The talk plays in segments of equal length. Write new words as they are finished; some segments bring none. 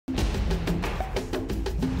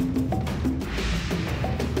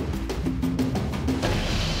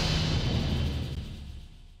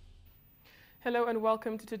Hello and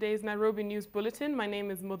welcome to today's Nairobi News Bulletin. My name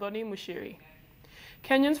is Modoni Mushiri.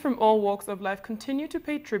 Kenyans from all walks of life continue to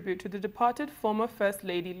pay tribute to the departed former First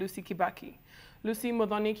Lady Lucy Kibaki. Lucy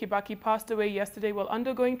Modoni Kibaki passed away yesterday while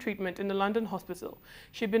undergoing treatment in a London hospital.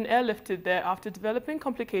 She'd been airlifted there after developing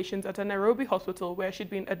complications at a Nairobi hospital where she'd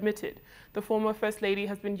been admitted. The former First Lady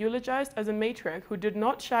has been eulogized as a matriarch who did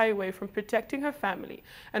not shy away from protecting her family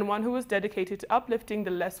and one who was dedicated to uplifting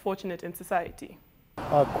the less fortunate in society.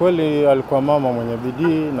 Kweli alikuwa mama mwenye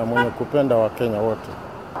bidii na mwenye kupenda Wakenya wote.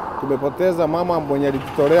 Tumepoteza mama mwenye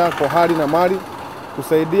alijitolea kwa hali na mali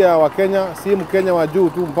kusaidia Wakenya, si Mkenya wa juu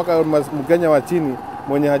tu mpaka Mkenya wa chini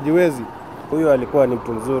mwenye hajiwezi. Huyo alikuwa ni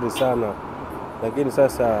mtu mzuri sana, lakini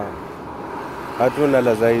sasa hatuna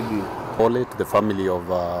la zaidi. Pole to the family of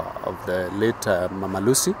the late Mama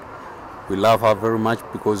Lucy. We love her very much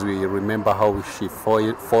because we remember how she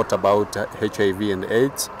fought about HIV and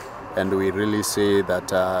AIDS. And we really say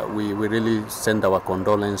that we really send our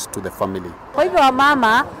condolence to the family. Kwa hivyo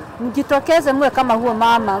wamama, mjitokeze mwe kama huo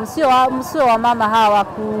mama, msio wa mama hawa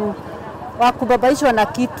wakubabaishwa na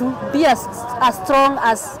kitu. Be as strong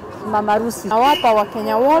as Mama Lucy. Nawapa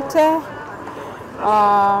Wakenya wote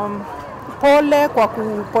pole kwa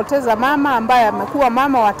kupoteza mama ambaye amekuwa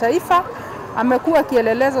mama wa taifa, amekuwa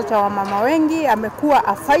kielelezo cha wamama wengi, amekuwa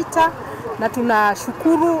a fighter. Na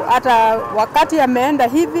tunashukuru hata wakati ameenda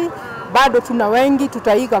hivi bado tuna wengi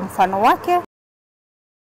tutaiga mfano wake.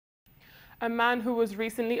 A man who was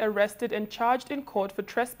recently arrested and charged in court for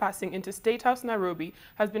trespassing into State House Nairobi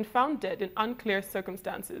has been found dead in unclear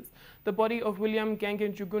circumstances. The body of William Genge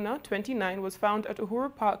Njuguna, 29, was found at Uhuru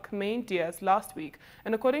Park, Main Diaz last week,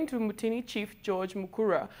 and according to Mutini Chief George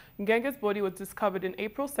Mukura, Genge's body was discovered on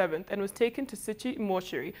April 7th and was taken to City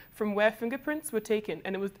Mortuary, from where fingerprints were taken,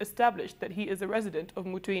 and it was established that he is a resident of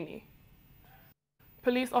Mutini.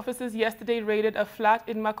 Police officers yesterday raided a flat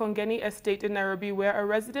in Makongeni Estate in Nairobi where a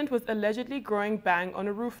resident was allegedly growing bang on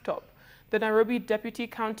a rooftop. The Nairobi Deputy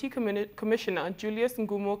County Commissioner Julius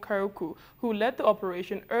Ngumo Karuku, who led the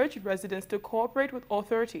operation, urged residents to cooperate with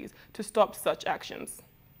authorities to stop such actions.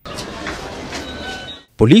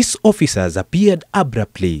 Police officers appeared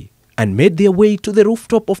abruptly and made their way to the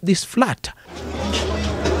rooftop of this flat,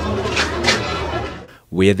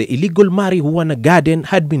 where the illegal marijuana garden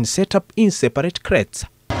had been set up in separate crates.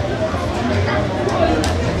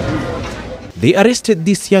 They arrested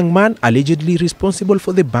this young man allegedly responsible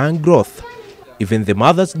for the bang growth. Even the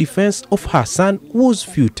mother's defense of her son was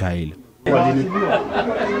futile.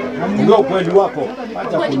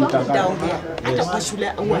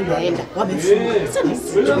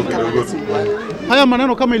 Haya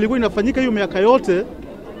maneno kama ilikuwa inafanyika hiyo miaka yote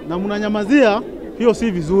na mnanyamazia, hiyo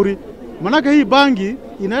si vizuri. Manake hii bangi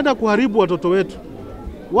inaenda kuharibu watoto wetu.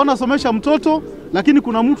 Wanasomesha mtoto, lakini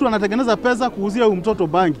kuna mtu anatengeneza pesa kuuzia huyo mtoto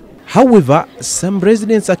bangi. However, some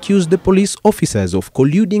residents accused the police officers of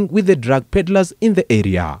colluding with the drug peddlers in the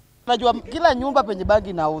area. Najua kila nyumba penye bangi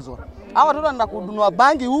inauzwa. Hawa watoto wanaenda kununua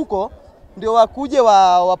bangi huko ndio wakuje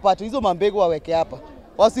wapate hizo mambegu waweke hapa.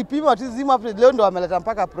 Wasipime watizima leo ndio wameleta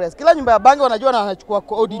mpaka press. Kila nyumba ya bangi wanajua na wanachukua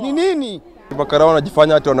kodi ni nini? Bakara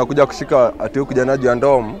wanajifanya ati wanakuja kushika ati huko kijanaji ya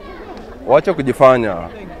ndomo. Waache kujifanya.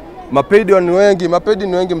 Mapedi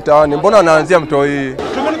ni wengi mtaani. Mbona wanaanzia mtoi?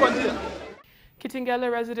 Kitengela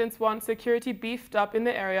residents want security beefed up in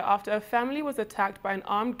the area after a family was attacked by an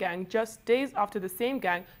armed gang just days after the same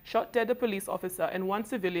gang shot dead a police officer and one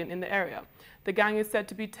civilian in the area. The gang is said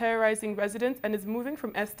to be terrorizing residents and is moving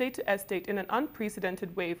from estate to estate in an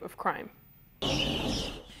unprecedented wave of crime.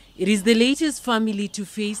 It is the latest family to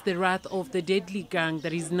face the wrath of the deadly gang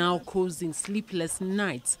that is now causing sleepless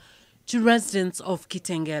nights to residents of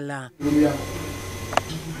Kitengela.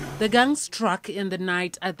 The gang struck in the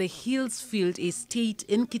night at the Hillsfield Estate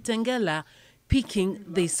in Kitengela, picking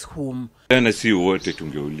this home. Na si wote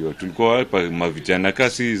tungeuliwa. Tulikuwa hapa mavijana,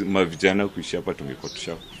 kasi mavijana kuishi hapa tungekuwa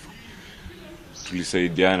tushakufa.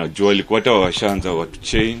 Tulisaidiana, jua walikuwa hata washaanza watu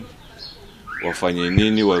chain, wafanye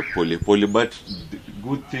nini wa pole, but the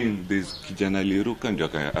good thing this kijana aliruka ndio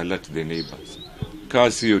aka alert the neighbors.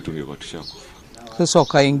 Kasi hiyo tungekuwa tushakufa. Sasa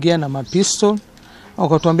wakaingia na mapistol,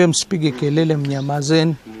 wakatuambia msipige kelele,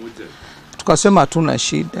 mnyamazeni. Tukasema hatuna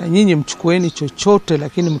shida, nyinyi mchukueni chochote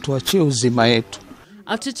lakini mtuachie uzima yetu.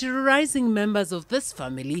 After terrorizing members of this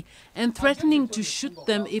family and threatening to shoot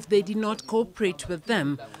them if they did not cooperate with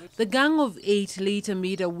them, the gang of 8 later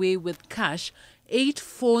made away with cash, 8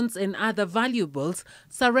 phones and other valuables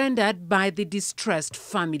surrendered by the distressed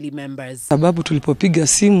family members. Sababu tulipopiga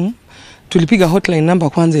simu, tulipiga hotline number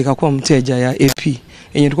kwanza ikakuwa mteja ya AP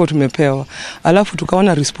yenye tulikuwa tumepewa. Alafu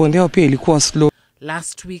tukaona respond yao pia ilikuwa slow.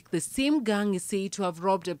 Last week, the same gang is said to have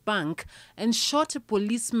robbed a bank and shot a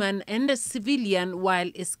policeman and a civilian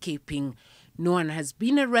while escaping. No one has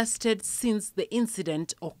been arrested since the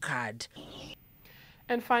incident occurred.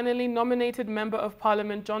 And finally, nominated Member of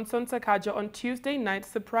Parliament Johnson Sakaja on Tuesday night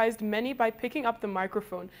surprised many by picking up the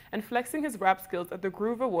microphone and flexing his rap skills at the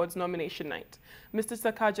Groove Awards nomination night. Mr.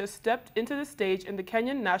 Sakaja stepped into the stage in the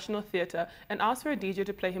Kenyan National Theatre and asked for a DJ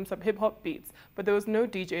to play him some hip-hop beats, but there was no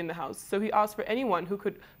DJ in the house, so he asked for anyone who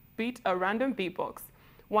could beat a random beatbox.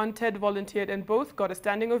 One Ted volunteered and both got a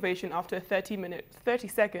standing ovation after a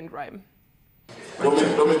 30-second rhyme. Don't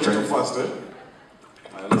make it too fast, eh?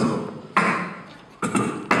 All right, let's go.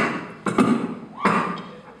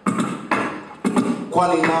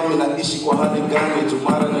 Kwani nami naishi kwa hali gani?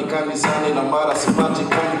 Tumara ni kanisani na mara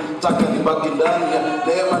sipatikani. Taka nibaki ndani ya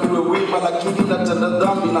neema niwe wima, lakini natenda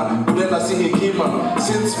dhambi na kunena si hekima.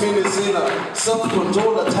 Since mimi sina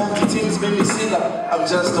self-control, at times it seems mimi sina. I'm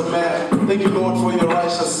just a man. Thank you, Lord, for your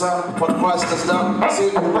righteous son. What Christ has done,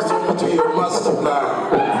 save me, restore me to your master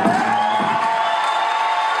plan.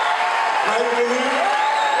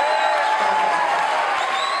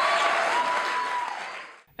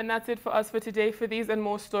 And that's it for us for today. For these and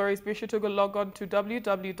more stories, be sure to go log on to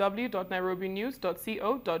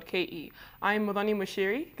www.nairobinews.co.ke. I'm Modani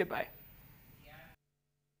Mushiri. Goodbye.